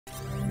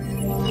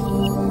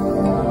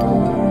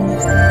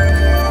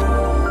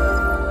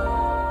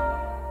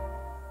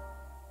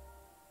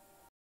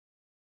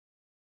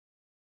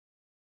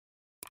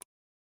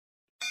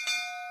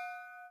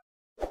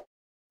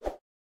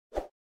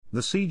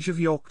The Siege of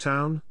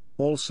Yorktown,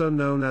 also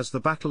known as the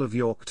Battle of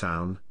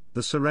Yorktown,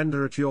 the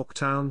surrender at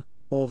Yorktown,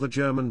 or the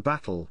German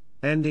battle,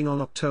 ending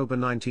on October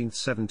 19,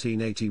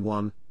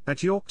 1781,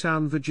 at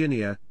Yorktown,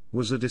 Virginia,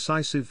 was a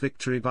decisive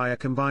victory by a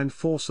combined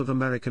force of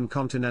American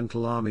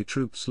Continental Army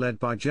troops led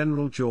by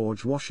General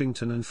George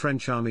Washington and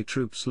French Army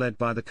troops led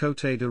by the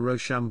Comte de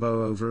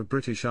Rochambeau over a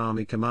British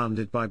army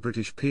commanded by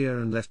British peer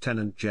and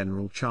Lieutenant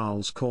General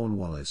Charles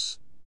Cornwallis.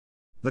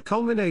 The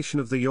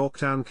culmination of the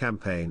Yorktown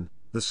campaign,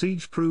 the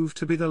siege proved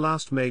to be the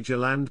last major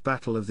land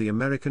battle of the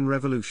American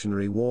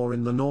Revolutionary War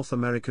in the North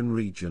American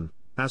region,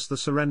 as the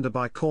surrender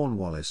by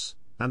Cornwallis,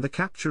 and the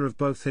capture of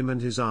both him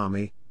and his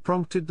army,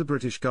 prompted the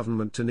British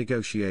government to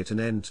negotiate an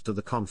end to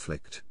the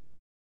conflict.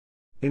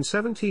 In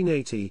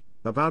 1780,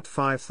 about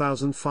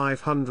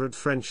 5,500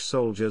 French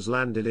soldiers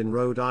landed in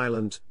Rhode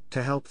Island,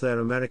 to help their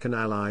American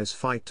allies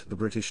fight the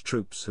British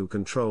troops who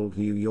controlled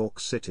New York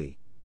City.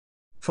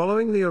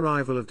 Following the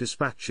arrival of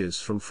dispatches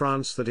from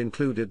France that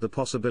included the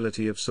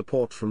possibility of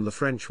support from the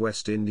French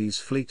West Indies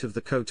fleet of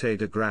the Côte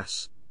de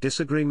Grasse,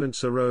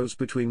 disagreements arose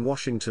between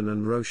Washington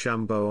and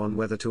Rochambeau on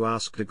whether to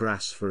ask de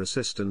Grasse for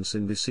assistance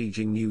in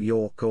besieging New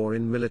York or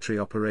in military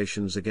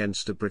operations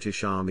against a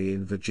British army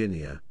in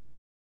Virginia.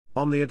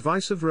 On the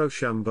advice of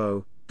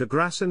Rochambeau, de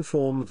Grasse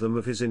informed them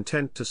of his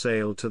intent to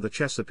sail to the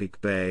Chesapeake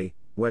Bay,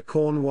 where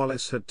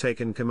Cornwallis had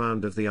taken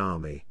command of the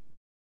army.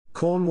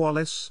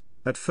 Cornwallis,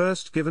 at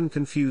first given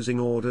confusing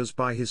orders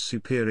by his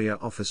superior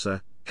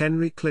officer,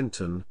 Henry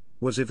Clinton,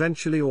 was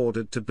eventually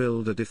ordered to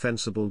build a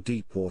defensible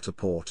deep-water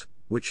port,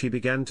 which he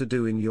began to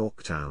do in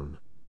Yorktown.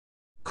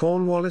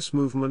 Cornwallis'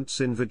 movements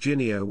in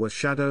Virginia were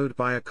shadowed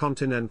by a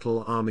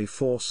Continental Army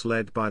force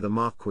led by the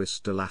Marquis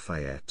de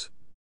Lafayette.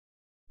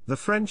 The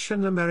French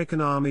and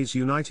American armies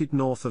united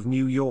north of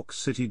New York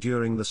City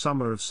during the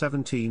summer of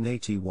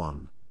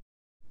 1781.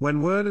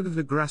 When word of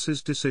de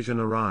Grasse's decision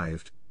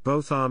arrived,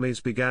 both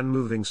armies began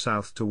moving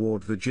south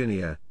toward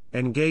Virginia,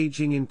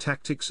 engaging in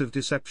tactics of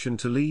deception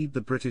to lead the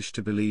British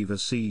to believe a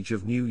siege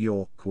of New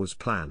York was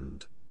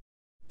planned.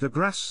 De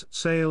Grasse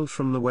sailed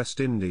from the West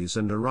Indies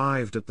and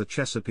arrived at the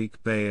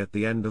Chesapeake Bay at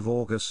the end of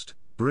August,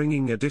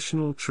 bringing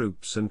additional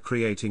troops and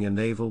creating a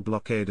naval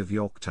blockade of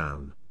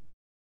Yorktown.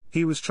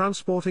 He was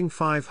transporting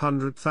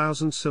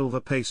 500,000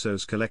 silver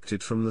pesos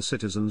collected from the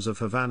citizens of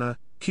Havana,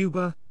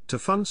 Cuba, to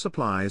fund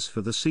supplies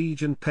for the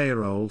siege and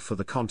payroll for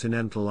the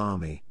Continental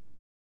Army.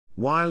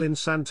 While in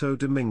Santo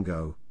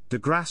Domingo, de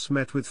Grasse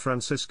met with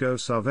Francisco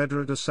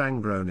Saavedra de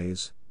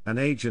Sangronis, an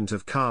agent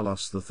of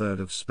Carlos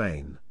III of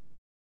Spain.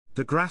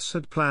 De Grasse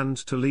had planned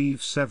to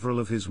leave several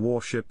of his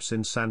warships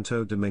in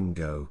Santo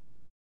Domingo.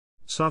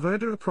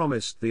 Saavedra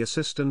promised the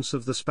assistance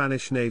of the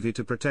Spanish Navy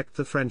to protect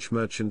the French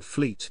merchant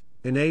fleet,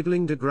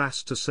 enabling de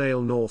Grasse to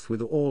sail north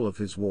with all of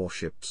his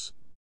warships.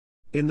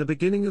 In the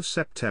beginning of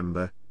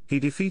September, he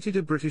defeated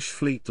a British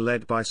fleet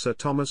led by Sir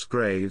Thomas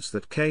Graves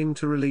that came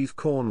to relieve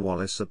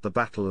Cornwallis at the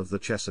Battle of the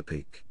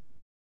Chesapeake.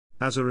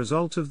 As a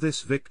result of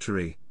this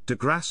victory, de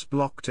Grasse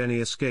blocked any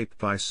escape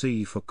by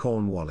sea for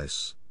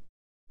Cornwallis.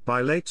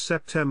 By late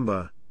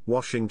September,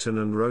 Washington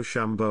and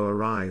Rochambeau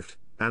arrived,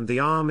 and the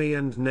army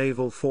and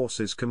naval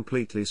forces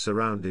completely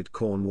surrounded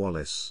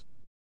Cornwallis.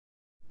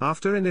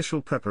 After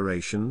initial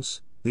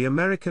preparations, the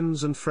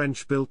Americans and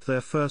French built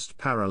their first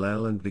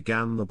parallel and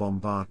began the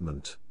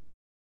bombardment.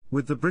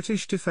 With the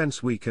British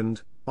defense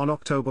weakened, on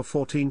October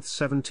 14,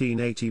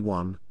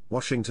 1781,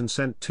 Washington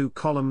sent 2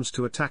 columns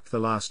to attack the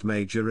last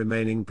major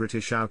remaining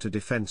British outer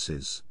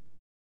defenses.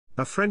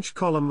 A French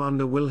column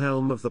under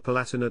Wilhelm of the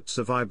Palatinates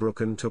of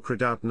Zweibrücken took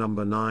Redoubt No.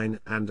 9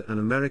 and an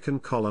American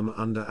column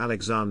under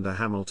Alexander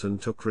Hamilton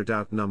took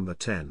Redoubt No.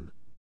 10.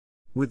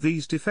 With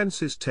these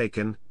defenses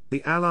taken,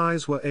 the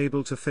Allies were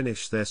able to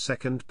finish their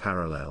second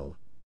parallel.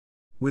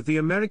 With the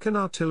American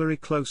artillery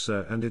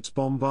closer and its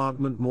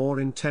bombardment more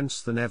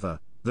intense than ever,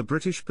 the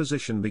British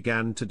position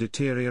began to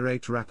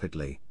deteriorate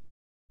rapidly.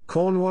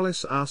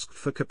 Cornwallis asked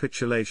for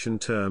capitulation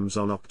terms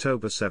on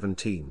October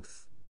 17.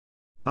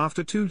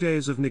 After 2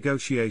 days of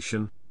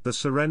negotiation, the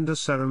surrender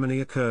ceremony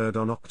occurred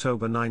on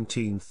October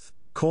 19.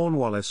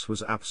 Cornwallis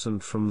was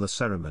absent from the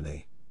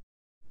ceremony.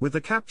 With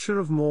the capture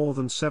of more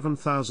than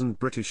 7,000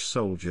 British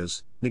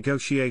soldiers,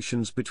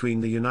 negotiations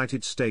between the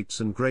United States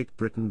and Great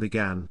Britain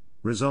began,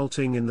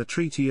 resulting in the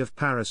Treaty of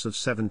Paris of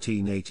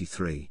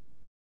 1783.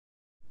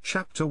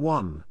 Chapter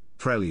 1,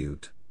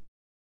 Prelude.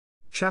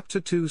 Chapter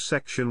 2,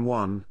 Section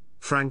 1,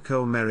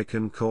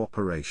 Franco-American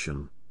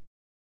Cooperation.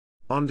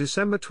 On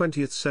December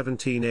 20,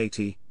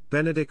 1780,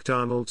 Benedict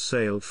Arnold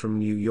sailed from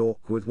New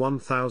York with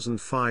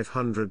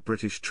 1,500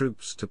 British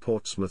troops to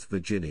Portsmouth,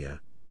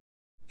 Virginia.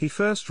 He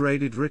first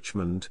raided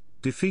Richmond,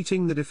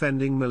 defeating the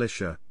defending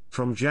militia,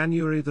 from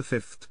January the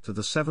 5th to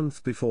the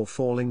 7th before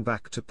falling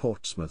back to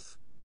Portsmouth.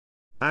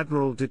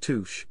 Admiral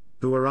Destouches,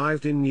 who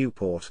arrived in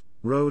Newport,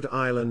 Rhode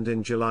Island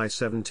in July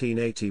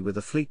 1780 with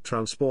a fleet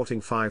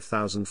transporting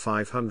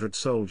 5,500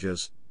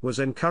 soldiers, was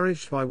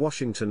encouraged by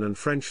Washington and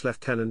French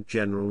Lieutenant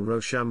General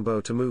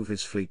Rochambeau to move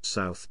his fleet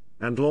south,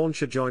 and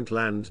launch a joint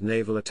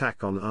land-naval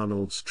attack on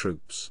Arnold's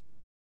troops.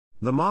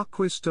 The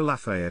Marquis de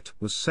Lafayette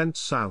was sent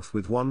south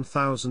with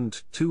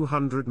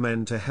 1,200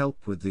 men to help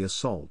with the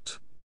assault.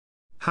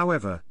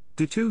 However,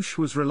 Destouches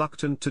was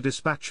reluctant to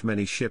dispatch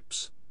many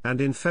ships, and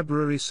in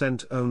February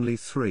sent only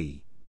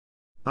 3.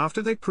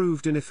 After they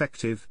proved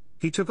ineffective,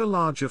 he took a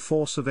larger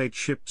force of 8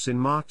 ships in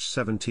March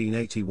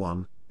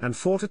 1781, and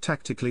fought a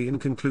tactically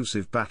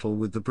inconclusive battle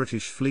with the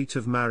British fleet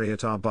of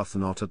Marriott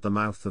Arbuthnot at the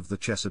mouth of the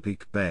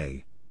Chesapeake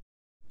Bay.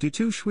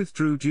 Destouches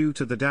withdrew due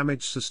to the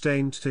damage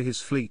sustained to his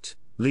fleet,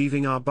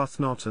 leaving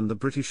Arbuthnot and the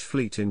British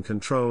fleet in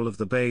control of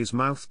the bay's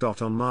mouth.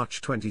 On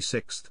March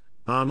 26,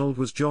 Arnold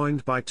was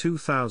joined by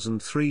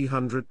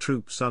 2,300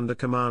 troops under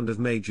command of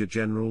Major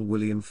General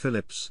William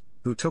Phillips,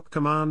 who took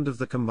command of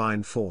the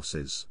combined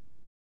forces.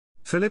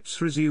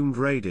 Phillips resumed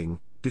raiding,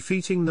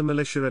 defeating the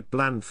militia at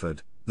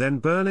Blandford, then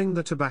burning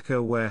the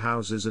tobacco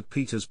warehouses at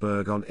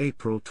Petersburg on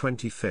April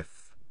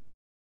 25.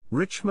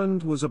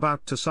 Richmond was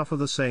about to suffer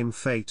the same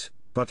fate,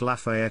 but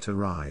Lafayette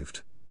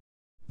arrived.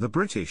 The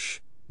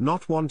British,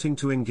 not wanting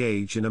to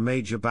engage in a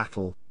major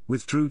battle,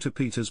 withdrew to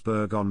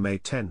Petersburg on May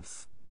 10.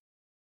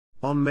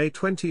 On May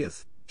 20,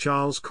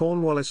 Charles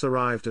Cornwallis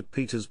arrived at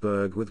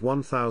Petersburg with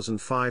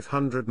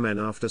 1,500 men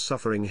after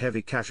suffering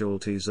heavy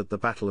casualties at the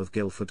Battle of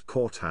Guilford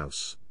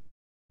Courthouse.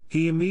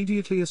 He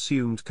immediately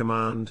assumed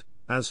command,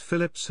 as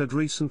Phillips had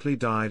recently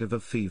died of a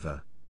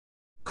fever.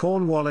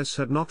 Cornwallis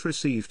had not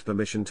received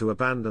permission to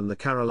abandon the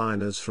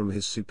Carolinas from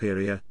his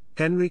superior,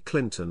 Henry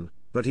Clinton,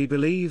 but he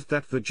believed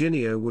that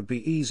Virginia would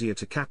be easier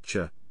to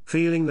capture,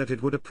 feeling that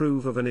it would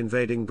approve of an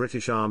invading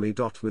British army.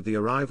 With the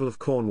arrival of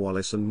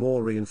Cornwallis and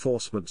more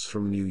reinforcements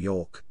from New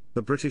York,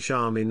 the British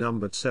army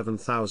numbered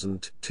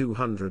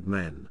 7,200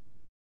 men.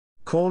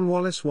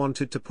 Cornwallis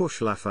wanted to push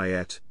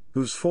Lafayette,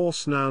 whose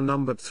force now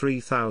numbered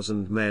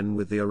 3,000 men,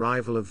 with the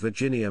arrival of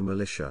Virginia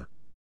militia.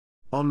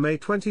 On May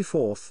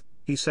 24,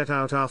 he set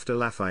out after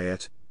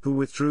Lafayette, who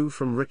withdrew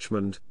from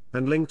Richmond,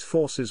 and linked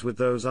forces with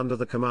those under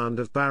the command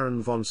of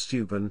Baron von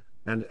Steuben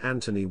and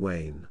Anthony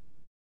Wayne.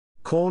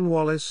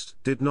 Cornwallis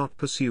did not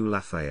pursue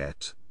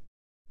Lafayette.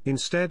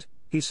 Instead,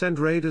 he sent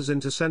raiders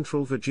into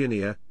central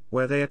Virginia,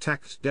 where they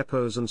attacked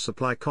depots and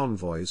supply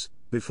convoys,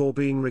 before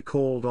being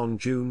recalled on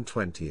June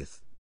 20.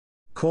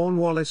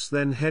 Cornwallis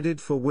then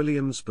headed for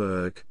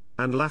Williamsburg,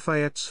 and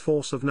Lafayette's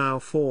force of now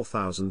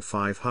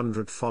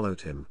 4,500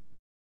 followed him.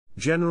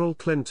 General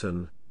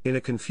Clinton, in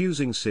a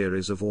confusing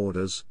series of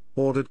orders,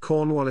 ordered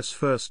Cornwallis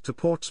first to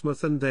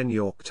Portsmouth and then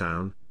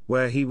Yorktown,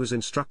 where he was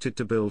instructed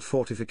to build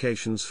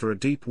fortifications for a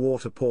deep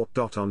water port.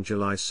 On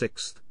July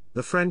 6,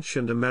 the French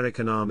and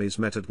American armies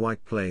met at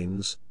White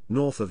Plains,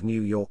 north of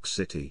New York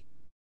City.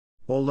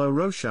 Although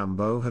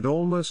Rochambeau had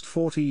almost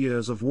 40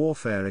 years of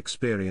warfare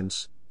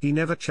experience, he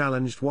never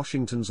challenged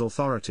Washington's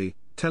authority,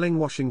 telling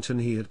Washington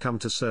he had come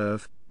to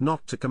serve,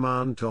 not to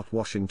command.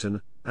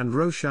 Washington and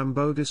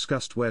Rochambeau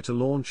discussed where to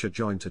launch a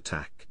joint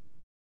attack.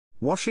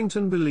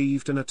 Washington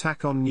believed an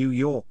attack on New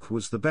York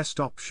was the best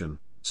option,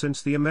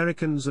 since the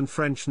Americans and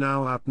French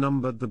now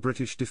outnumbered the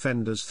British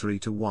defenders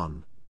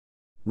 3-1.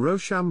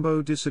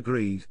 Rochambeau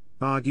disagreed,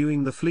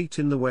 arguing the fleet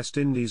in the West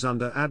Indies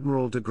under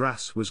Admiral de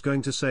Grasse was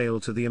going to sail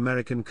to the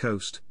American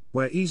coast,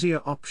 where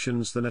easier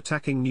options than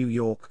attacking New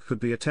York could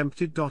be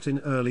attempted. In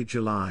early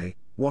July,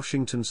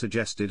 Washington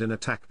suggested an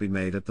attack be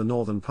made at the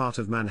northern part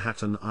of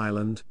Manhattan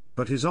Island,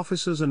 but his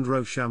officers and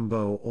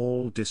Rochambeau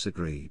all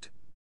disagreed.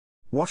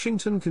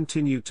 Washington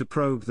continued to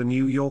probe the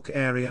New York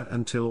area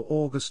until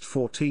August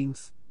 14,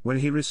 when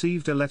he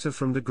received a letter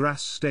from de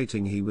Grasse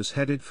stating he was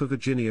headed for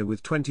Virginia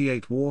with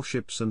 28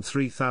 warships and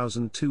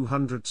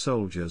 3,200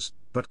 soldiers,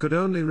 but could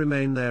only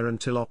remain there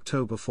until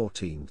October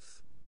 14.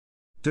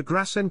 De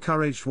Grasse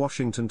encouraged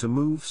Washington to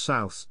move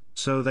south,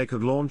 so they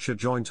could launch a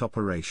joint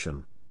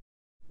operation.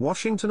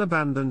 Washington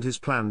abandoned his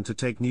plan to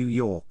take New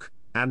York,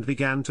 and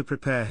began to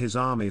prepare his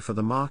army for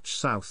the march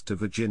south to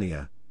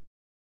Virginia.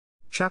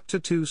 Chapter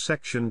 2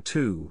 Section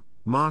 2,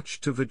 March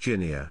to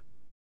Virginia.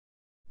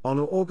 On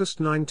August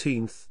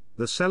 19,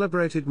 the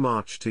celebrated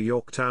march to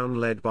Yorktown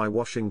led by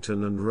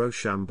Washington and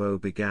Rochambeau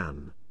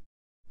began.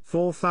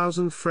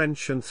 4,000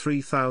 French and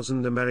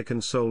 3,000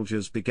 American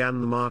soldiers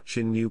began the march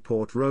in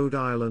Newport, Rhode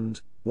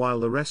Island, while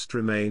the rest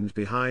remained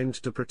behind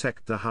to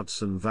protect the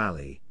Hudson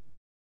Valley.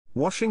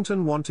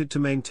 Washington wanted to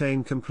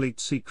maintain complete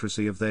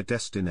secrecy of their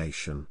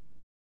destination.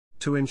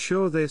 To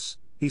ensure this,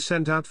 he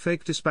sent out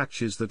fake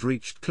dispatches that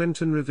reached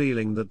Clinton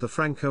revealing that the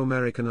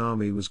Franco-American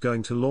army was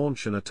going to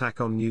launch an attack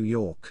on New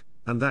York,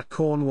 and that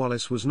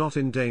Cornwallis was not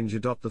in danger.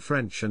 The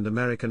French and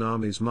American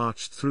armies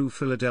marched through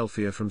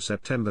Philadelphia from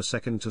September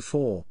 2 to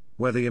 4,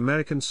 where the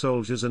American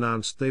soldiers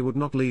announced they would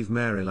not leave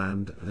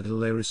Maryland until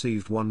they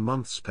received 1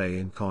 month's pay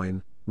in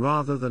coin,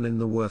 rather than in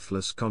the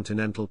worthless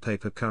Continental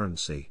paper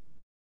currency.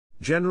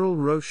 General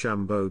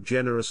Rochambeau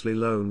generously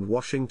loaned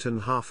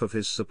Washington half of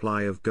his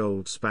supply of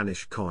gold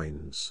Spanish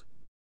coins.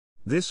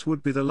 This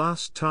would be the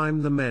last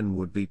time the men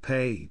would be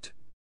paid.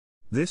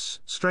 This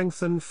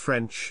strengthened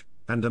French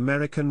and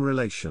American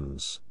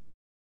relations.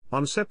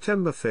 On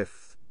September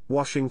 5,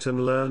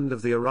 Washington learned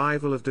of the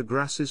arrival of de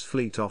Grasse's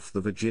fleet off the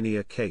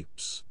Virginia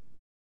Capes.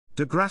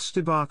 De Grasse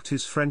debarked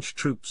his French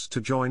troops to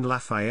join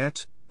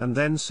Lafayette, and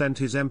then sent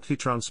his empty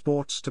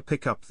transports to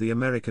pick up the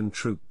American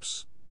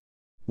troops.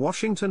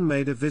 Washington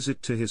made a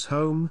visit to his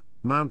home,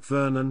 Mount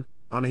Vernon.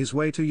 On his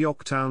way to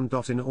Yorktown.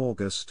 In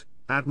August,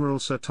 Admiral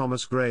Sir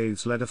Thomas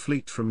Graves led a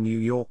fleet from New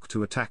York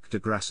to attack de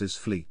Grasse's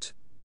fleet.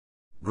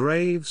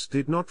 Graves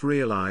did not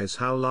realize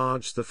how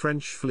large the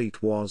French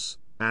fleet was,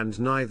 and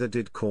neither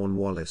did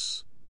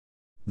Cornwallis.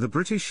 The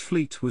British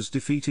fleet was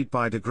defeated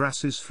by de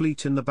Grasse's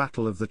fleet in the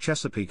Battle of the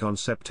Chesapeake on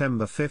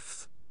September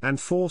 5, and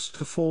forced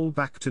to fall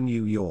back to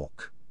New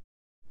York.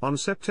 On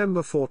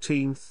September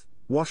 14,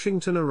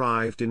 Washington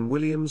arrived in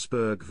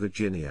Williamsburg,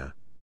 Virginia.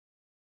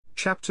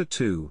 Chapter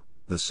 2,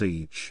 The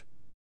Siege.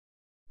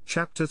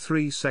 Chapter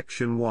 3,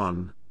 Section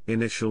 1,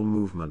 Initial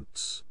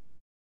Movements.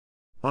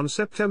 On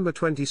September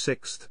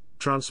 26,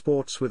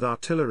 transports with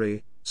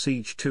artillery,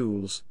 siege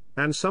tools,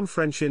 and some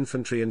French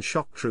infantry and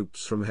shock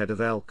troops from Head of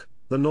Elk,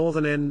 the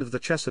northern end of the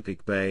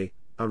Chesapeake Bay,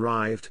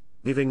 arrived,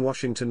 giving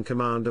Washington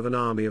command of an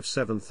army of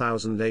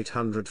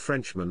 7,800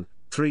 Frenchmen,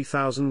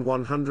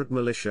 3,100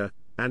 militia,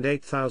 and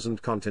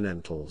 8,000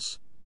 Continentals.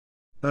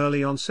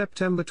 Early on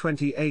September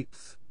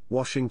 28,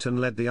 Washington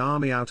led the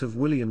army out of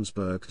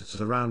Williamsburg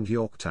to around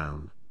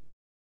Yorktown.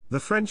 The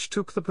French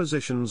took the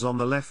positions on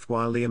the left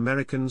while the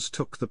Americans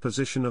took the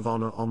position of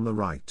honor on the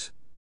right.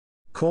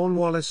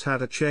 Cornwallis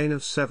had a chain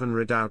of 7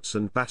 redoubts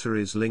and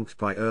batteries linked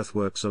by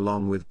earthworks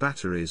along with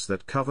batteries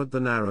that covered the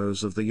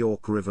narrows of the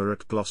York River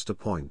at Gloucester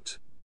Point.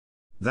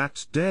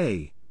 That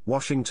day,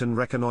 Washington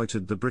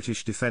reconnoitered the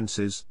British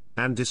defenses,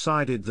 and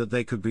decided that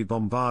they could be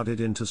bombarded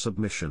into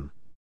submission.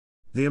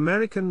 The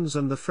Americans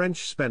and the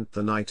French spent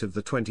the night of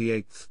the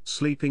 28th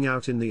sleeping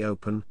out in the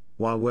open,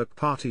 while work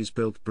parties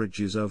built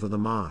bridges over the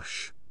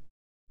marsh.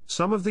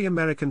 Some of the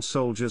American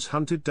soldiers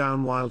hunted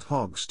down wild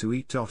hogs to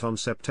eat. On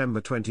September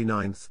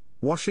 29,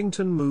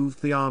 Washington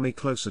moved the army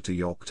closer to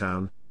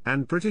Yorktown,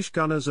 and British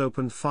gunners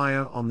opened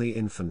fire on the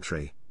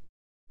infantry.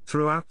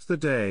 Throughout the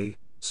day,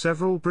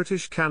 several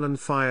British cannon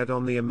fired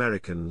on the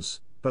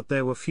Americans, but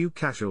there were few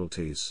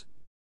casualties.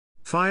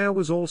 Fire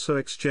was also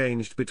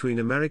exchanged between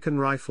American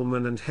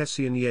riflemen and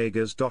Hessian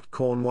Jaegers.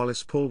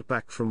 Cornwallis pulled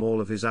back from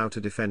all of his outer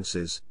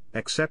defenses,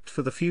 except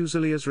for the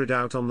Fusiliers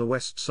redoubt on the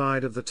west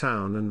side of the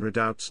town and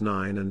redoubts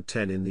 9 and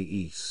 10 in the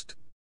east.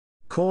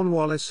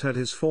 Cornwallis had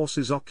his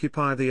forces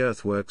occupy the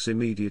earthworks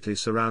immediately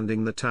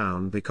surrounding the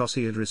town because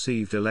he had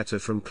received a letter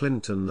from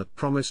Clinton that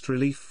promised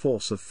relief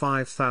force of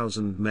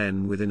 5,000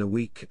 men within a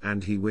week,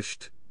 and he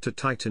wished to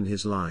tighten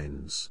his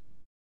lines.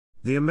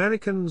 The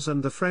Americans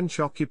and the French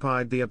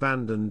occupied the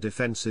abandoned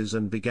defenses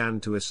and began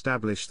to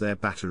establish their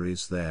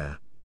batteries there.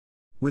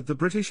 With the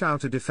British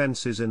outer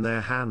defenses in their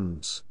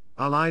hands,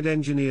 Allied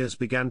engineers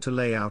began to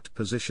lay out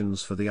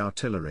positions for the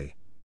artillery.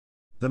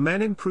 The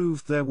men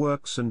improved their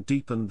works and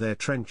deepened their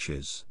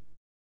trenches.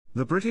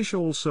 The British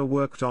also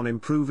worked on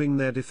improving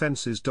their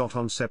defences.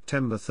 On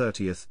September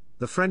 30,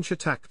 the French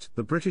attacked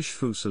the British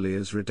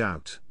Fusiliers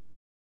redoubt.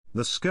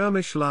 The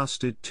skirmish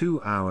lasted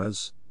 2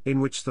 hours, in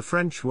which the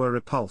French were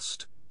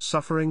repulsed,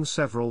 suffering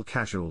several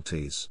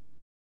casualties.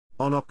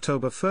 On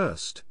October 1,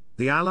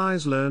 the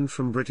Allies learned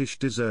from British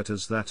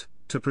deserters that,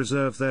 to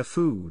preserve their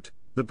food,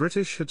 the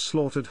British had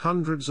slaughtered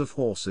hundreds of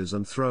horses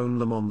and thrown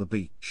them on the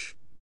beach.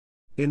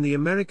 In the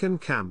American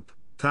camp,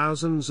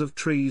 thousands of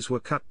trees were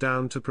cut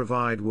down to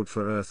provide wood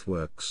for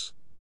earthworks.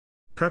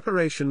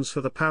 Preparations for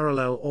the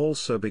parallel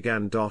also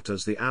began.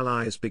 As the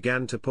Allies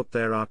began to put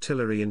their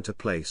artillery into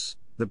place,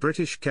 the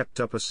British kept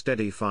up a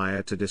steady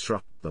fire to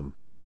disrupt them.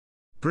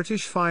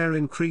 British fire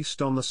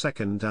increased on the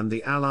 2nd and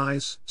the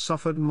Allies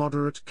suffered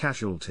moderate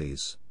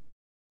casualties.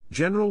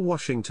 General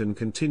Washington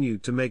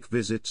continued to make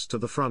visits to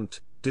the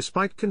front,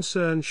 despite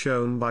concern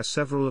shown by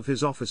several of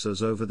his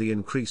officers over the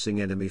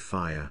increasing enemy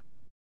fire.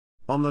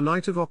 On the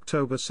night of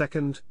October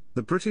 2,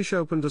 the British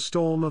opened a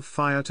storm of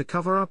fire to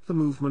cover up the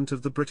movement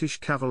of the British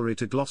cavalry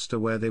to Gloucester,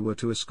 where they were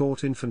to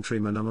escort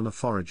infantrymen on a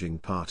foraging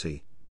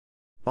party.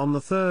 On the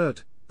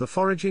 3rd, the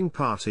foraging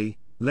party,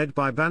 led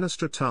by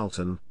Banastre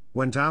Tarleton,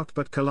 went out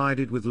but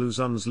collided with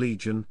Lauzun's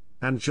Legion,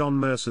 and John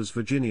Mercer's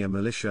Virginia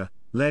militia,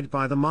 led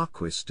by the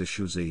Marquis de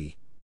Chauzy.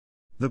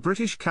 The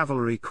British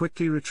cavalry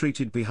quickly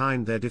retreated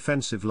behind their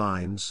defensive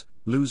lines,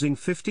 losing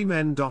 50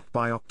 men.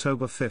 By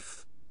October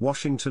 5,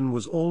 Washington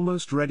was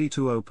almost ready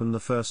to open the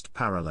first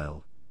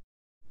parallel.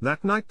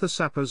 That night the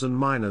sappers and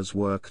miners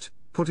worked,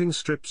 putting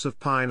strips of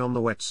pine on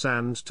the wet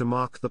sand to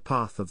mark the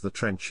path of the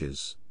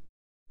trenches.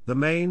 The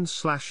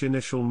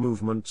main/initial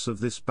movements of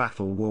this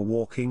battle were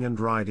walking and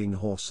riding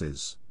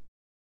horses.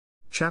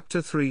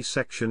 Chapter 3,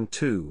 Section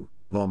 2,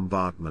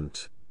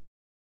 Bombardment.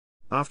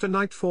 After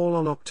nightfall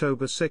on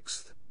October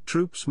 6,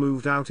 troops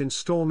moved out in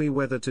stormy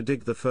weather to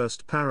dig the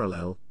first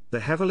parallel. The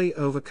heavily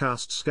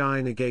overcast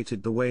sky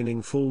negated the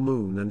waning full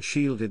moon and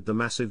shielded the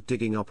massive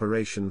digging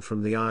operation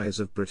from the eyes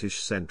of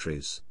British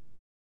sentries.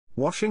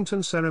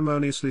 Washington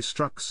ceremoniously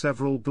struck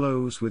several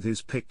blows with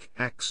his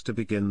pickaxe to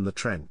begin the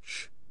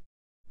trench.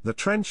 The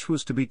trench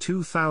was to be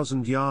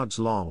 2,000 yards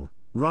long,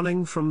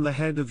 running from the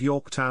head of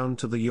Yorktown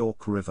to the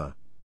York River.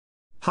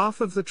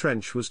 Half of the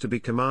trench was to be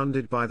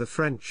commanded by the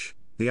French,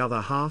 the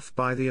other half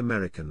by the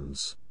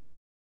Americans.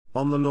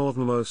 On the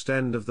northernmost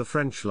end of the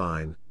French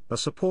line, a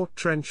support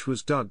trench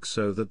was dug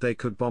so that they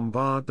could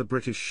bombard the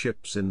British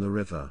ships in the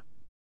river.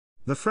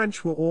 The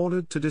French were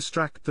ordered to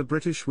distract the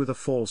British with a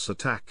false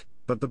attack,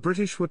 but the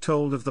British were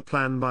told of the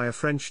plan by a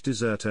French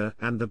deserter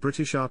and the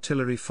British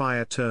artillery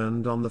fire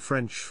turned on the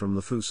French from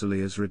the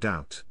Fusiliers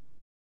redoubt.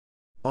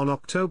 On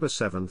October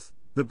 7,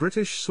 the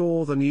British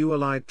saw the new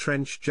Allied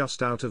trench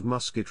just out of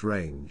musket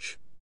range.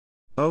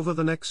 Over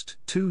the next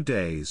 2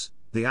 days,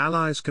 the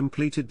Allies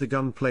completed the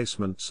gun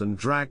placements and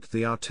dragged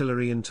the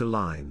artillery into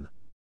line.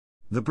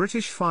 The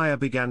British fire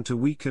began to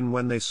weaken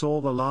when they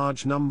saw the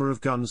large number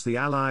of guns the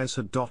Allies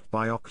had got.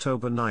 By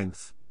October 9,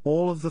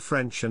 all of the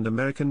French and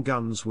American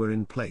guns were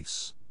in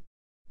place.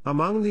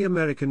 Among the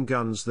American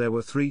guns there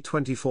were 3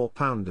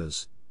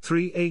 24-pounders,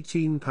 3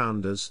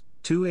 18-pounders,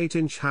 2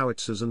 8-inch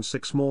howitzers and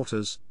 6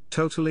 mortars,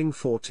 totaling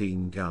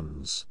 14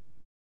 guns.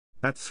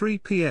 At 3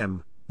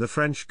 p.m., the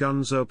French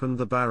guns opened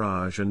the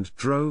barrage and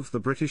drove the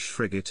British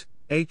frigate,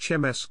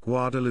 HMS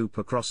Guadeloupe,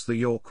 across the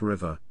York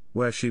River,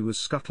 where she was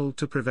scuttled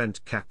to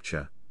prevent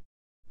capture.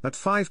 At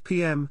 5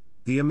 p.m.,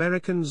 the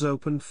Americans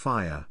opened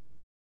fire.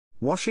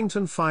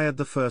 Washington fired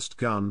the first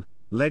gun.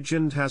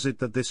 Legend has it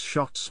that this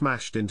shot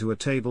smashed into a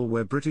table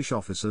where British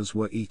officers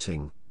were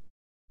eating.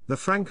 The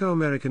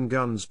Franco-American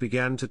guns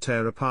began to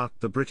tear apart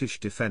the British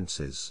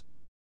defenses.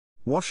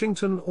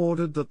 Washington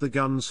ordered that the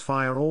guns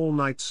fire all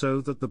night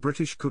so that the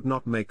British could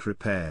not make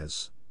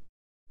repairs.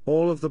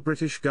 All of the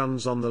British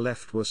guns on the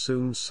left were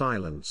soon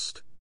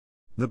silenced.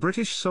 The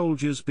British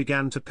soldiers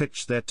began to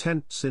pitch their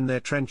tents in their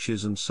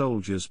trenches and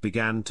soldiers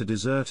began to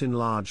desert in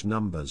large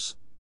numbers.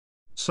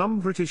 Some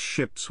British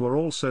ships were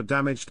also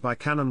damaged by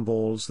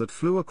cannonballs that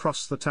flew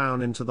across the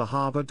town into the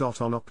harbour.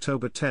 On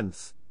October 10,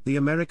 the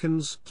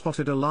Americans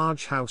spotted a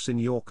large house in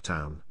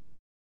Yorktown.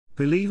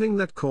 Believing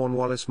that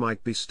Cornwallis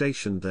might be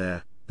stationed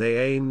there, they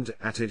aimed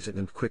at it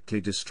and quickly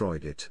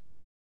destroyed it.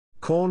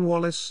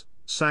 Cornwallis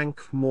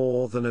sank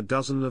more than a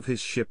dozen of his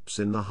ships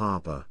in the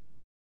harbour.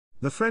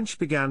 The French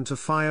began to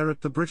fire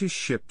at the British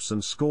ships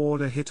and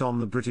scored a hit on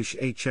the British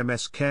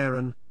HMS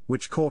Cairn,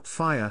 which caught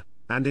fire,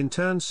 and in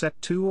turn set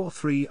 2 or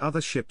 3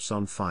 other ships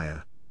on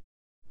fire.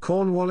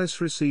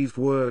 Cornwallis received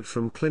word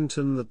from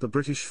Clinton that the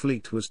British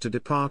fleet was to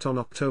depart on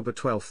October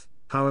 12,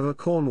 however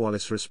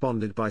Cornwallis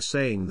responded by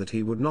saying that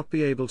he would not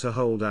be able to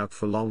hold out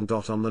for long.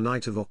 On the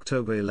night of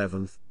October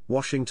 11,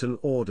 Washington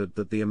ordered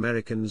that the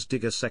Americans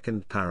dig a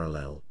second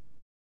parallel.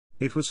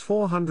 It was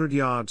 400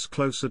 yards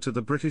closer to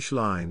the British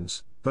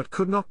lines, but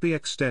could not be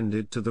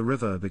extended to the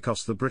river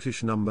because the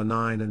British No.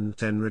 9 and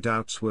 10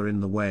 redoubts were in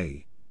the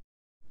way.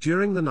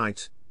 During the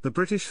night, the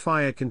British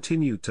fire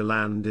continued to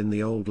land in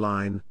the old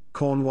line.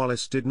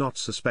 Cornwallis did not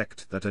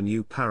suspect that a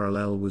new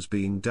parallel was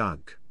being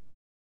dug.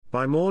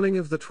 By morning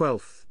of the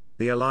 12th,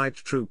 the Allied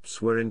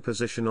troops were in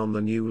position on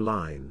the new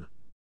line.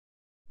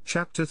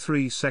 Chapter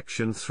 3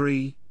 Section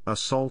 3,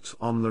 Assault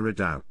on the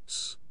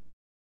Redoubts.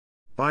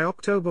 By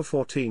October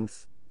 14,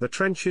 the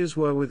trenches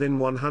were within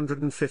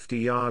 150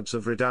 yards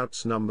of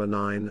redoubts No.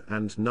 9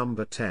 and No.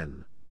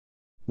 10.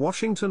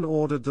 Washington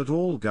ordered that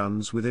all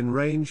guns within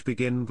range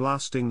begin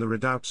blasting the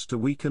redoubts to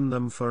weaken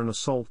them for an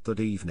assault that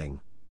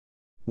evening.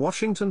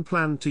 Washington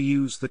planned to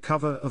use the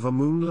cover of a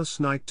moonless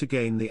night to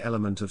gain the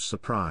element of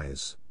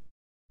surprise.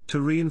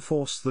 To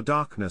reinforce the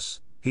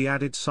darkness, he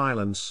added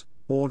silence,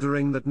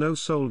 ordering that no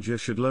soldier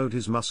should load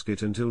his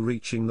musket until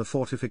reaching the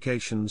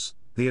fortifications.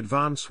 The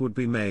advance would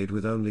be made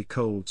with only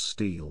cold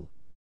steel.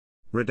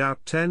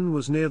 Redoubt 10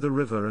 was near the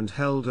river and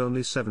held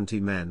only 70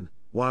 men,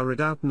 while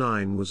Redoubt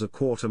 9 was a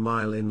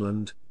quarter-mile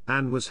inland,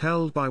 and was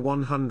held by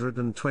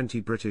 120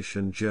 British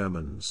and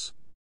Germans.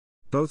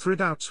 Both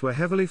redoubts were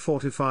heavily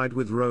fortified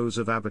with rows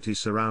of abattis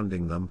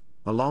surrounding them,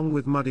 along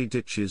with muddy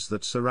ditches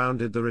that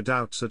surrounded the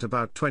redoubts at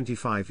about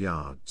 25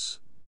 yards.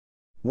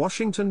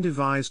 Washington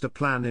devised a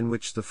plan in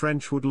which the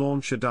French would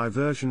launch a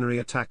diversionary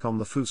attack on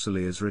the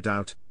Fusiliers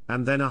redoubt,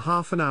 and then a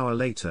half an hour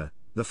later,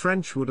 the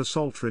French would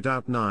assault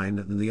Redoubt 9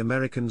 and the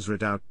Americans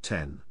Redoubt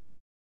 10.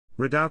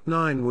 Redoubt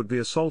 9 would be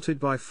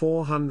assaulted by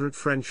 400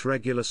 French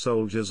regular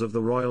soldiers of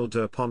the Royal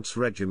Deux-Ponts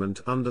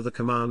Regiment under the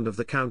command of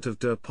the Count of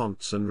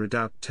Deux-Ponts, and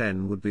Redoubt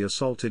 10 would be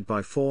assaulted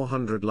by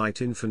 400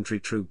 light infantry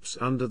troops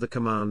under the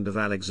command of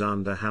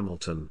Alexander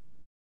Hamilton.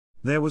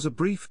 There was a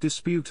brief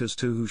dispute as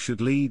to who should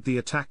lead the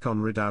attack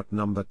on Redoubt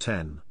No.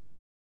 10.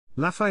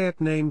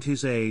 Lafayette named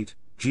his aide,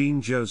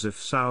 Jean-Joseph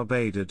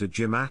Saurbeda de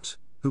Gimat,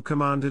 who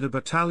commanded a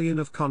battalion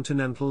of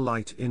Continental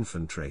Light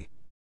Infantry.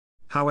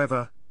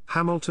 However,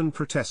 Hamilton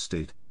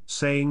protested,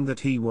 saying that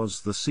he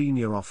was the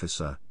senior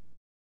officer.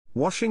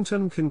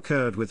 Washington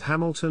concurred with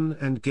Hamilton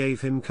and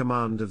gave him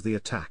command of the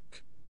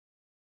attack.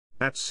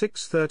 At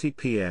 6:30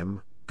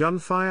 p.m.,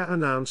 gunfire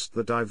announced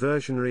the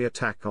diversionary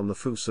attack on the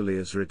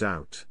Fusiliers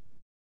redoubt.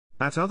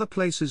 At other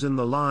places in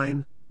the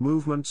line,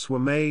 movements were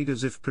made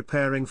as if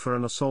preparing for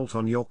an assault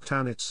on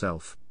Yorktown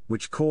itself,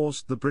 which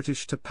caused the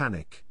British to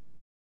panic.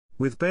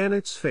 With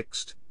bayonets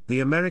fixed,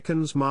 the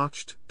Americans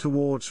marched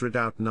towards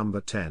Redoubt No.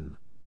 10.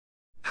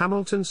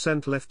 Hamilton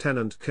sent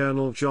Lieutenant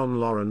Colonel John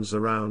Lawrence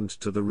around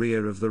to the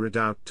rear of the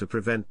redoubt to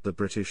prevent the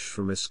British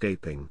from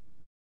escaping.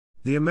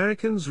 The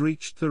Americans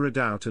reached the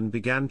redoubt and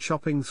began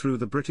chopping through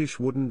the British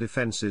wooden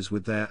defences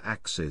with their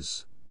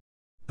axes.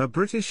 A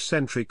British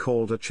sentry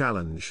called a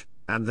challenge,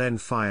 and then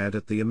fired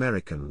at the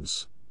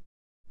Americans.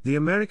 The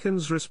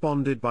Americans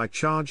responded by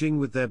charging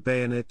with their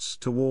bayonets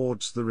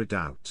towards the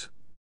redoubt.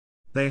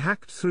 They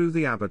hacked through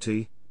the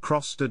abattis,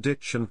 crossed a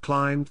ditch and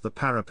climbed the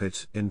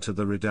parapet into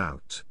the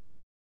redoubt.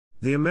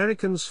 The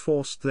Americans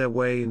forced their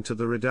way into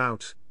the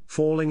redoubt,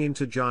 falling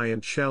into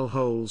giant shell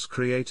holes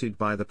created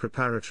by the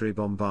preparatory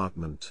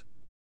bombardment.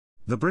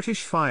 The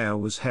British fire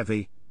was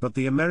heavy, but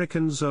the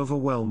Americans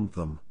overwhelmed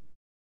them.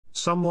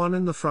 Someone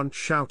in the front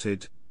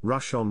shouted,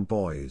 "Rush on,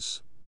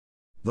 boys!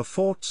 The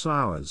fort's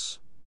ours!"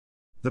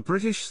 The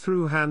British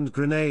threw hand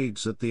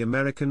grenades at the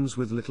Americans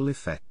with little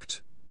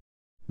effect.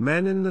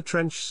 Men in the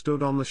trench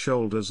stood on the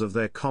shoulders of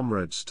their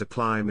comrades to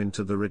climb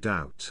into the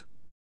redoubt.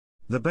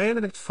 The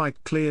bayonet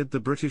fight cleared the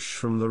British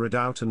from the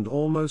redoubt and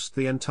almost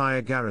the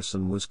entire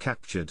garrison was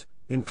captured,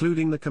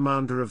 including the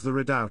commander of the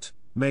redoubt,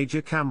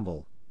 Major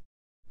Campbell.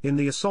 In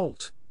the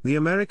assault, the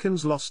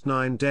Americans lost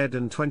 9 dead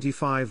and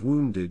 25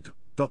 wounded.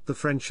 The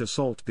French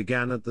assault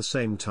began at the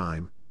same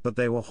time, but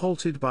they were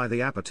halted by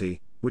the abattis,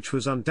 which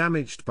was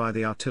undamaged by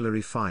the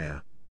artillery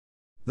fire.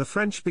 The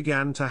French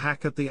began to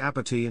hack at the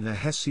abattis and a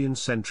Hessian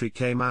sentry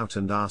came out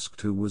and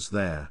asked who was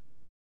there.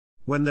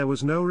 When there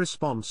was no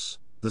response,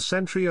 the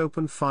sentry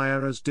opened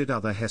fire as did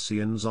other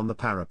Hessians on the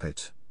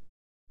parapet.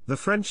 The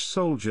French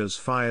soldiers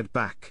fired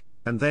back,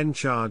 and then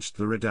charged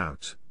the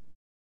redoubt.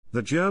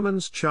 The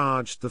Germans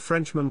charged the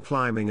Frenchmen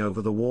climbing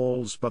over the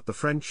walls, but the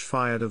French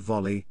fired a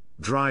volley,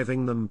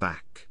 driving them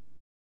back.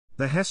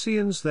 The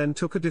Hessians then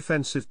took a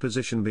defensive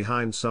position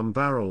behind some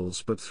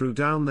barrels but threw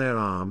down their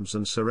arms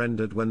and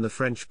surrendered when the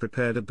French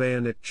prepared a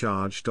bayonet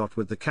charge.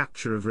 With the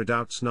capture of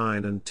redoubts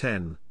 9 and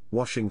 10,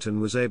 Washington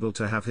was able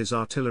to have his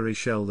artillery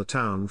shell the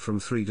town from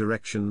 3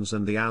 directions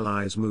and the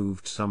Allies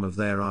moved some of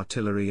their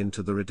artillery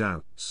into the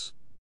redoubts.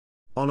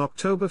 On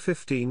October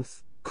 15,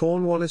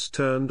 Cornwallis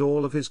turned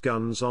all of his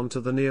guns onto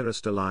the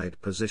nearest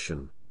Allied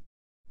position.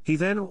 He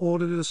then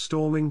ordered a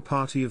storming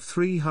party of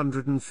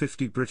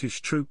 350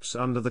 British troops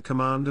under the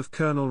command of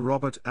Colonel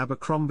Robert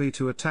Abercrombie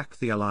to attack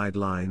the Allied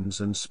lines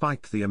and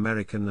spike the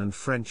American and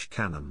French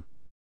cannon.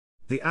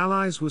 The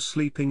Allies were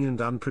sleeping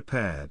and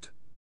unprepared.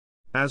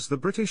 As the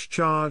British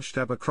charged,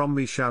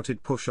 Abercrombie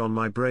shouted, "Push on,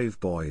 my brave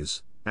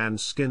boys,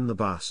 and skin the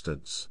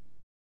bastards."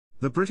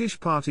 The British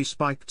party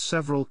spiked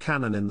several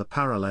cannon in the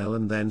parallel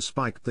and then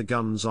spiked the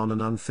guns on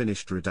an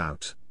unfinished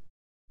redoubt.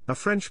 A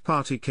French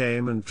party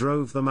came and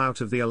drove them out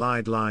of the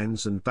Allied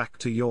lines and back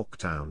to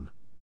Yorktown.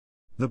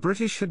 The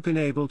British had been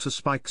able to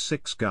spike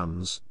 6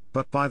 guns,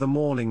 but by the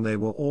morning they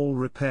were all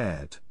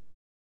repaired.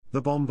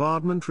 The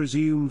bombardment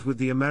resumed with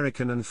the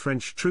American and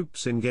French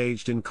troops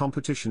engaged in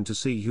competition to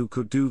see who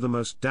could do the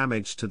most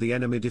damage to the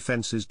enemy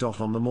defenses.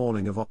 On the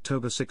morning of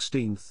October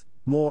 16,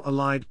 more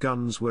Allied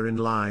guns were in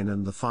line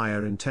and the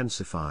fire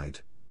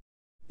intensified.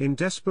 In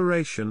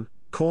desperation,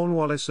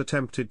 Cornwallis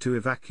attempted to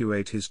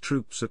evacuate his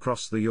troops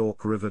across the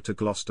York River to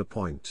Gloucester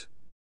Point.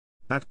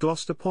 At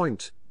Gloucester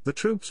Point, the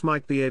troops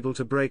might be able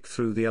to break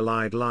through the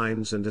Allied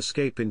lines and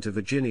escape into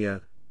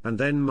Virginia, and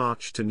then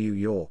march to New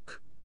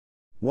York.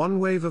 One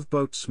wave of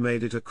boats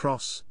made it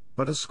across,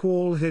 but a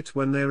squall hit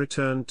when they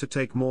returned to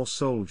take more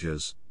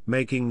soldiers,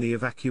 making the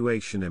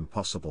evacuation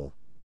impossible.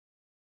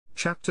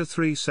 Chapter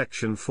 3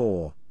 Section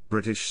 4,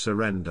 British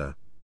Surrender.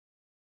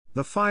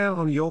 The fire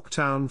on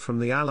Yorktown from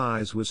the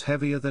Allies was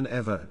heavier than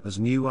ever as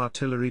new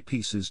artillery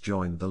pieces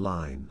joined the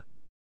line.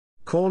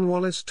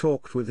 Cornwallis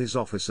talked with his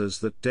officers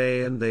that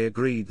day and they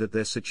agreed that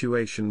their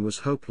situation was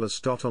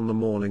hopeless. On the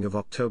morning of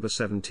October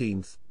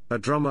 17, a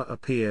drummer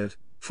appeared,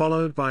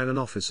 followed by an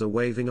officer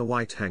waving a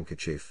white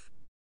handkerchief.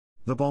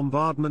 The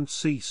bombardment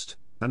ceased,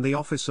 and the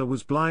officer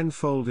was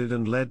blindfolded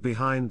and led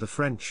behind the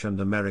French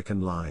and American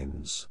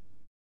lines.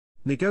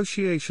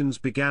 Negotiations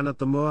began at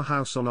the Moore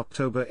House on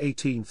October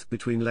 18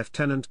 between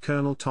Lieutenant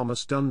Colonel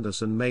Thomas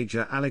Dundas and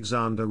Major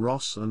Alexander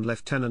Ross and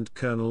Lieutenant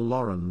Colonel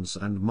Lawrence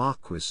and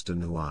Marquis de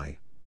Noailles.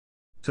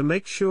 To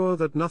make sure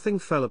that nothing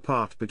fell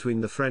apart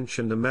between the French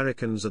and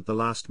Americans at the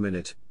last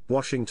minute,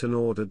 Washington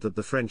ordered that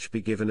the French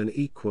be given an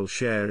equal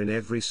share in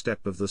every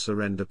step of the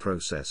surrender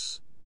process.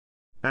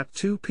 At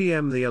 2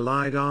 p.m. the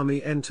Allied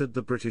army entered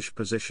the British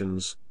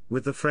positions,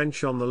 with the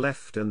French on the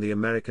left and the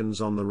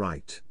Americans on the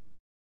right.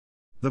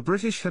 The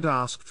British had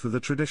asked for the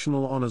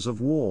traditional honours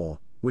of war,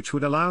 which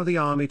would allow the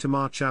army to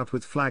march out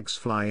with flags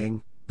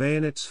flying,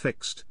 bayonets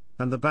fixed,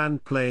 and the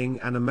band playing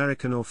an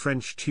American or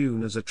French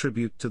tune as a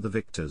tribute to the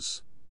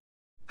victors.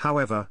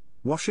 However,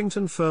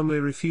 Washington firmly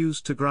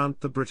refused to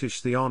grant the British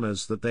the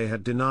honours that they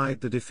had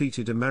denied the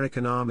defeated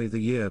American army the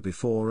year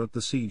before at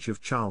the Siege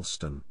of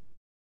Charleston.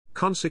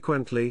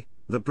 Consequently,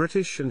 the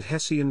British and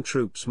Hessian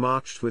troops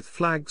marched with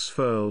flags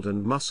furled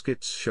and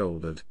muskets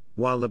shouldered,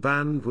 while the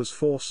band was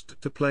forced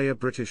to play a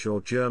British or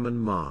German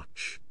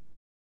march.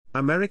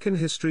 American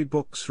history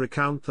books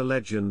recount the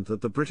legend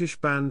that the British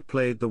band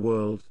played "The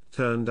World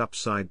Turned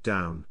Upside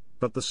Down,"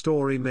 but the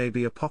story may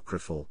be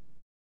apocryphal.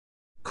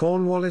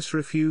 Cornwallis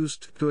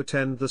refused to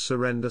attend the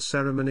surrender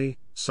ceremony,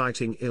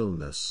 citing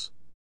illness.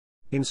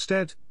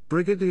 Instead,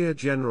 Brigadier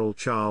General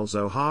Charles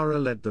O'Hara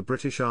led the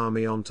British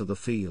Army onto the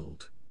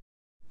field.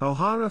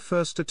 O'Hara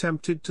first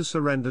attempted to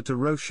surrender to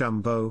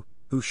Rochambeau,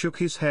 who shook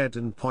his head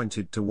and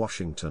pointed to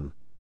Washington.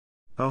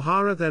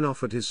 O'Hara then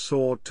offered his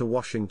sword to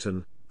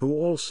Washington, who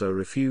also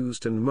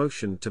refused and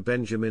motioned to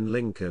Benjamin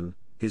Lincoln,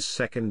 his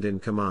second in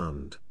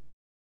command.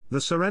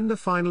 The surrender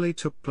finally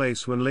took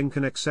place when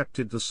Lincoln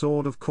accepted the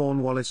sword of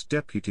Cornwallis'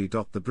 deputy.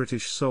 The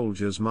British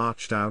soldiers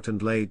marched out and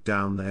laid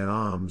down their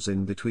arms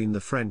in between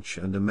the French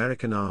and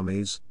American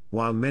armies,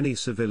 while many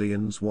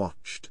civilians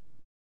watched.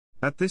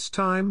 At this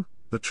time,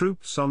 the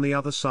troops on the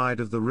other side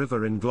of the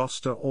river in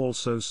Gloucester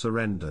also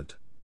surrendered.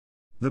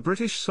 The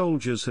British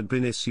soldiers had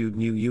been issued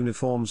new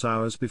uniforms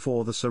hours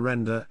before the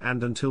surrender,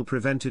 and until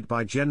prevented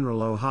by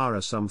General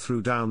O'Hara, some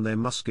threw down their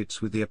muskets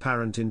with the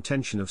apparent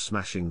intention of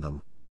smashing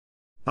them.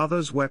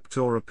 Others wept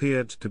or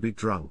appeared to be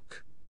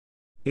drunk.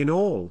 In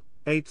all,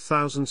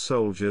 8,000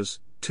 soldiers,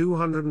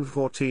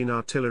 214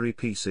 artillery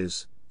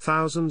pieces,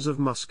 thousands of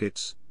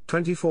muskets,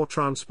 24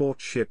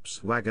 transport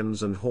ships,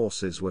 wagons and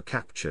horses were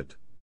captured.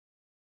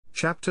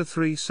 Chapter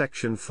 3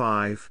 Section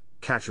 5,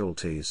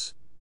 Casualties.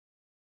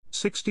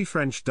 60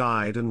 French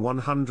died and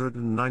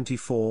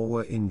 194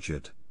 were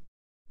injured.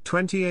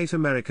 28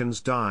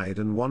 Americans died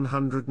and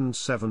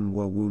 107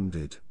 were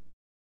wounded.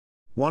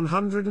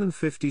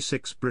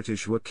 156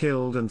 British were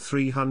killed and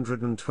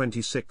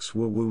 326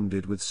 were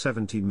wounded, with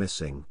 70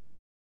 missing.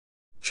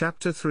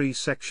 Chapter 3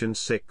 Section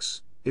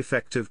 6,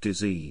 Effect of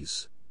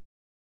Disease.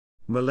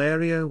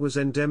 Malaria was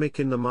endemic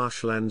in the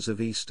marshlands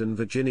of eastern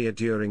Virginia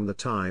during the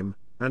time,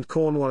 and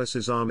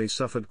Cornwallis's army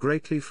suffered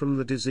greatly from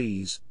the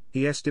disease.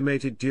 He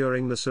estimated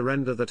during the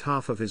surrender that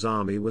half of his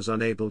army was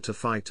unable to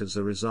fight as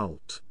a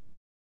result.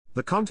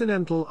 The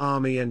Continental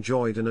Army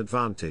enjoyed an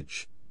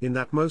advantage, in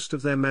that most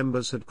of their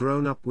members had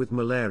grown up with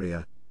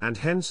malaria, and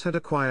hence had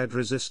acquired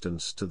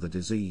resistance to the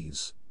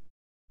disease.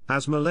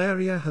 As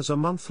malaria has a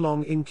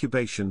month-long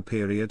incubation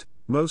period,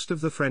 most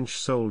of the French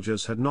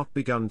soldiers had not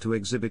begun to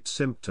exhibit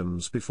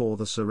symptoms before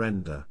the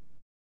surrender.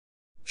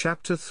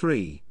 Chapter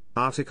 3,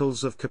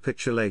 Articles of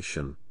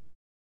Capitulation.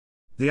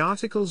 The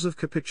Articles of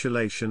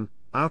Capitulation,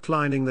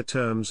 outlining the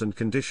terms and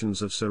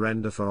conditions of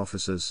surrender for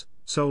officers,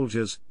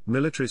 soldiers,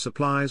 military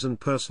supplies and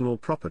personal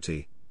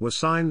property, were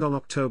signed on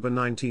October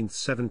 19,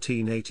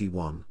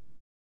 1781.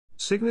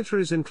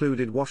 Signatories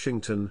included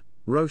Washington,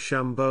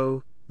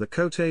 Rochambeau, the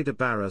Comte de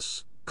Rochambeau,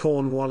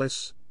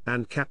 Cornwallis,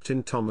 and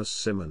Captain Thomas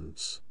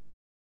Simmons.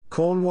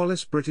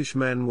 Cornwallis British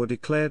men were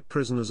declared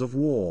prisoners of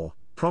war,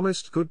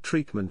 promised good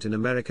treatment in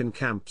American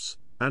camps,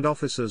 and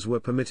officers were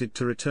permitted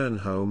to return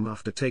home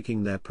after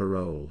taking their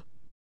parole.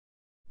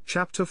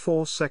 Chapter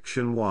 4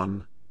 Section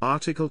 1,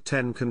 Article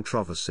 10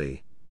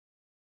 Controversy.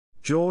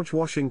 George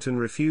Washington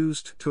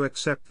refused to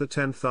accept the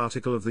 10th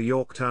article of the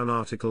Yorktown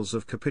Articles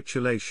of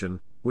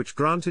Capitulation, which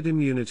granted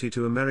immunity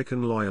to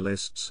American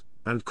loyalists,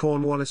 and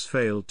Cornwallis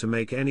failed to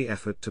make any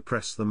effort to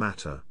press the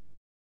matter.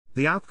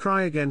 The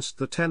outcry against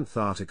the 10th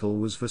article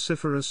was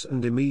vociferous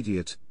and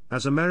immediate,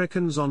 as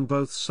Americans on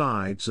both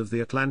sides of the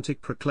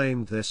Atlantic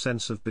proclaimed their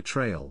sense of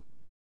betrayal.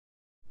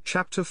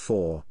 Chapter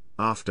 4,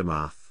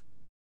 Aftermath.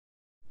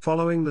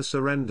 Following the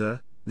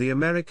surrender, the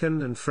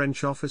American and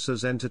French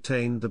officers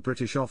entertained the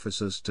British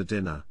officers to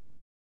dinner.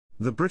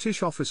 The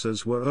British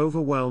officers were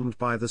overwhelmed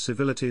by the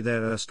civility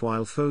their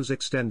erstwhile foes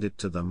extended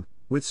to them,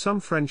 with some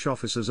French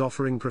officers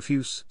offering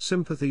profuse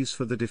sympathies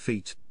for the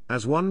defeat,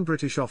 as one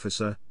British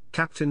officer,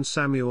 Captain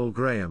Samuel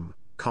Graham,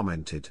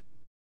 commented.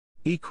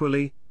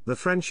 Equally, the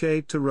French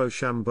aide to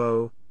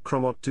Rochambeau,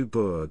 Comte de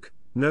Rochambeau,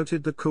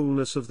 noted the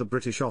coolness of the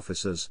British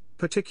officers,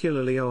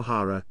 particularly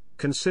O'Hara,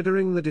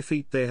 considering the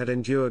defeat they had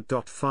endured.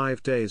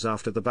 5 days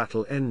after the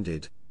battle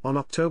ended, on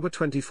October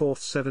 24,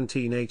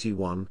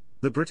 1781,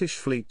 the British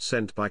fleet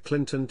sent by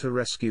Clinton to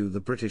rescue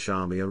the British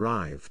Army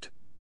arrived.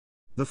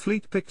 The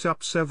fleet picked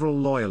up several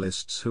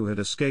loyalists who had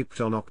escaped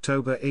on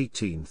October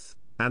 18,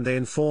 and they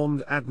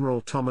informed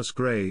Admiral Thomas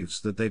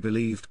Graves that they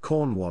believed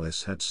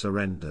Cornwallis had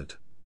surrendered.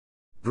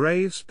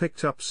 Graves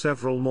picked up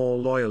several more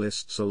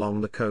loyalists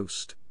along the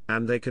coast,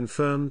 and they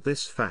confirmed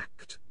this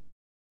fact.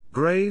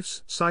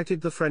 Graves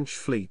sighted the French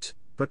fleet,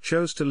 but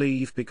chose to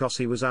leave because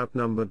he was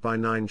outnumbered by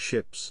 9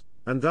 ships,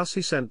 and thus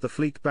he sent the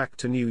fleet back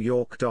to New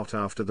York.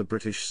 After the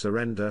British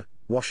surrender,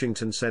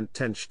 Washington sent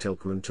Tench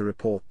Tilghman to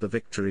report the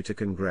victory to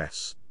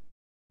Congress.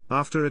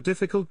 After a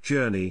difficult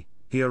journey,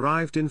 he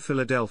arrived in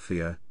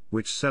Philadelphia,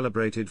 which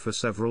celebrated for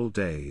several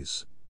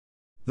days.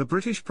 The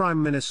British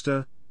Prime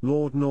Minister,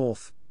 Lord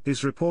North,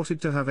 is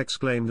reported to have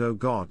exclaimed, "Oh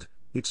God,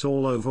 it's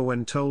all over,"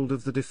 when told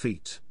of the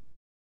defeat.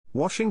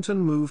 Washington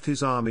moved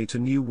his army to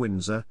New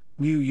Windsor,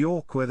 New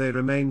York, where they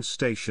remained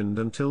stationed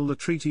until the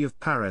Treaty of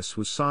Paris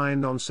was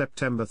signed on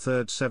September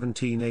 3,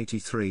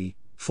 1783,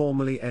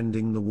 formally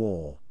ending the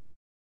war.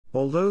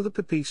 Although the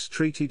Peace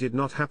Treaty did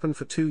not happen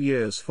for 2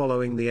 years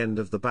following the end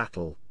of the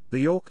battle, the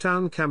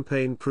Yorktown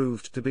campaign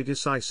proved to be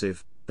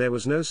decisive. There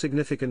was no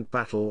significant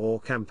battle or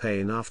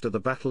campaign after the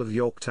Battle of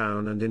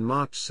Yorktown, and in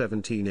March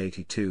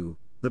 1782,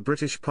 the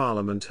British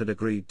Parliament had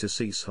agreed to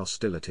cease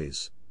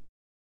hostilities.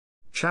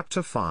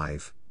 Chapter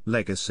 5,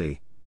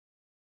 Legacy.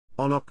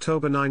 On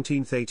October 19,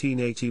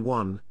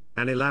 1881,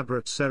 an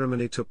elaborate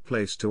ceremony took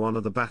place to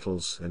honor the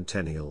battle's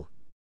centennial.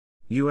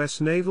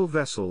 U.S. naval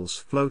vessels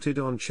floated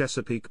on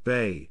Chesapeake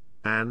Bay,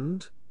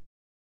 and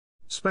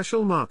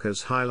special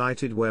markers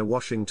highlighted where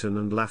Washington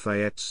and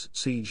Lafayette's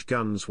siege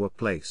guns were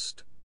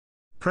placed.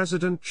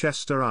 President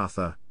Chester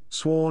Arthur,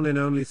 sworn in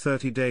only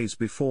 30 days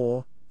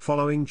before,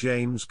 following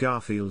James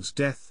Garfield's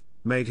death,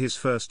 made his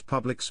first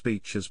public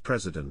speech as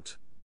president.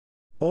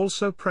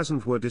 Also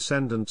present were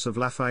descendants of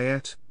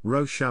Lafayette,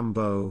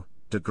 Rochambeau,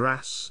 de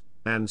Grasse,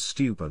 and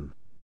Steuben.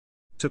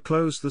 To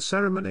close the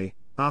ceremony,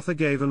 Arthur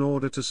gave an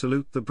order to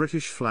salute the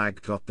British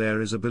flag.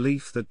 There is a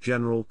belief that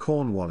General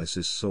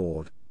Cornwallis's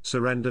sword,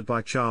 surrendered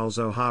by Charles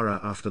O'Hara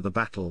after the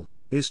battle,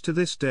 is to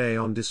this day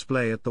on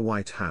display at the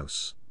White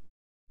House.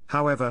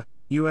 However,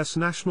 U.S.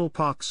 National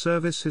Park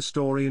Service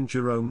historian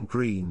Jerome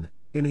Green,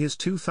 in his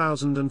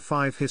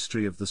 2005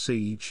 History of the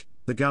Siege,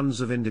 The Guns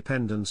of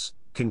Independence,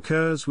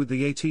 concurs with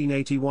the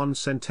 1881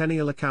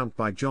 centennial account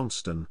by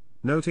Johnston,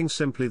 noting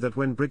simply that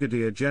when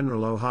Brigadier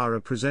General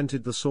O'Hara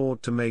presented the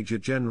sword to Major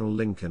General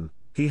Lincoln,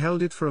 he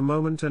held it for a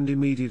moment and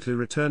immediately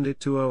returned it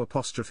to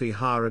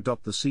O'Hara.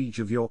 The Siege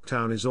of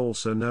Yorktown is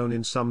also known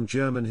in some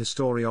German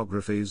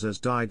historiographies as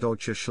Die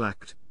Deutsche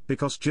Schlacht,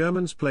 because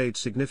Germans played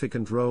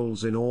significant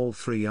roles in all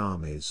three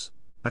armies,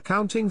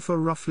 accounting for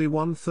roughly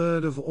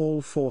 1/3 of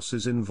all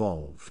forces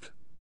involved.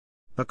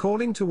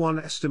 According to one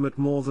estimate,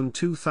 more than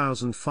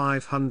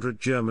 2,500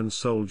 German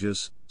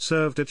soldiers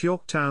served at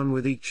Yorktown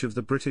with each of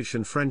the British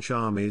and French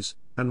armies,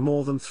 and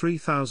more than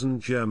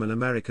 3,000 German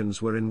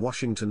Americans were in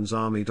Washington's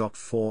Army.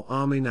 4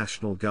 Army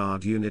National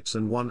Guard units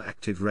and 1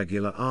 active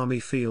regular Army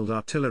Field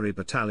Artillery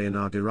battalion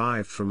are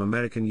derived from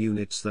American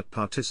units that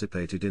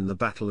participated in the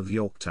Battle of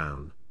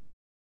Yorktown.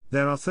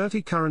 There are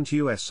 30 current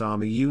U.S.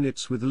 Army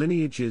units with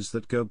lineages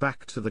that go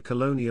back to the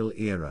colonial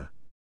era.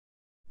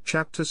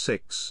 Chapter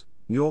 6,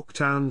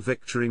 Yorktown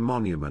Victory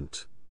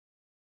Monument.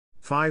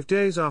 5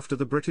 days after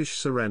the British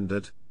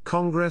surrendered,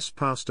 Congress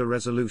passed a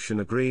resolution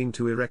agreeing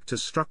to erect a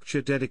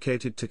structure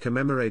dedicated to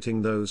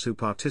commemorating those who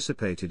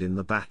participated in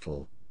the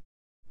battle.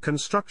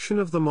 Construction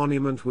of the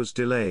monument was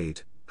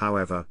delayed,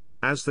 however,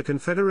 as the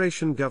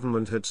Confederation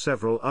government had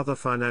several other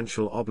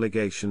financial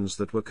obligations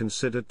that were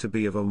considered to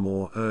be of a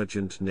more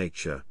urgent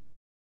nature.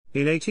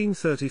 In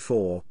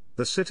 1834,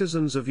 the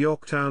citizens of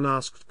Yorktown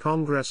asked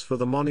Congress for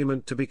the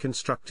monument to be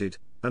constructed,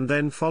 and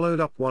then followed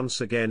up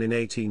once again in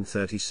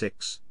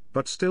 1836,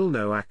 but still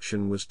no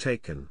action was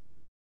taken.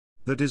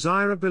 The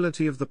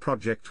desirability of the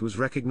project was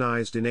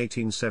recognized in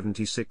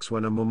 1876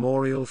 when a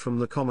memorial from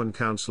the Common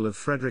Council of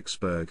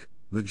Fredericksburg,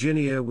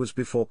 Virginia was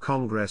before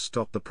Congress.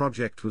 The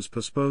project was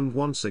postponed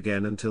once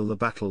again until the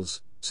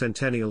battle's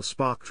centennial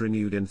sparked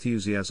renewed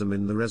enthusiasm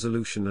in the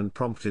resolution and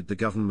prompted the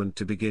government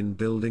to begin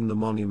building the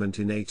monument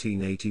in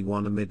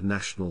 1881 amid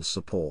national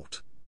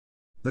support.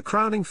 The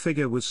crowning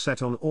figure was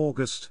set on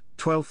August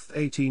 12,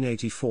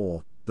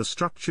 1884. The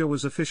structure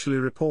was officially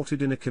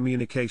reported in a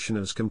communication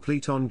as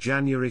complete on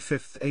January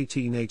 5,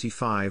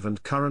 1885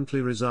 and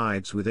currently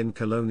resides within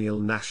Colonial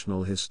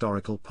National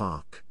Historical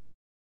Park.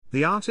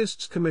 The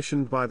artists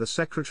commissioned by the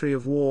Secretary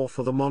of War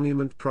for the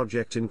monument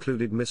project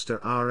included Mr.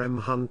 R. M.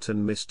 Hunt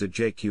and Mr.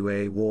 J. Q.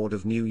 A. Ward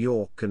of New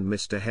York and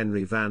Mr.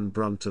 Henry Van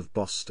Brunt of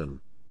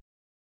Boston.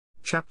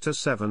 Chapter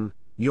 7,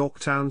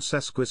 Yorktown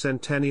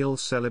Sesquicentennial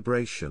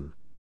Celebration.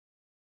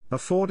 A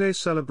 4-day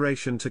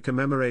celebration to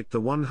commemorate the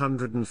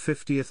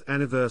 150th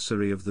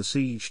anniversary of the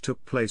siege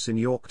took place in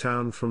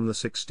Yorktown from the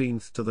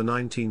 16th to the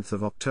 19th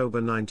of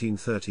October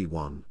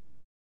 1931.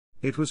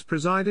 It was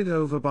presided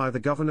over by the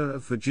Governor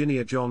of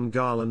Virginia John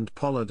Garland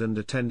Pollard and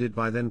attended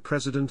by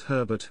then-President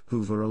Herbert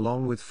Hoover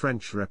along with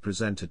French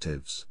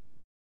representatives.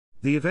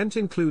 The event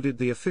included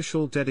the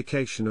official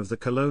dedication of the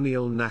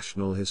Colonial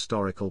National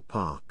Historical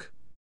Park.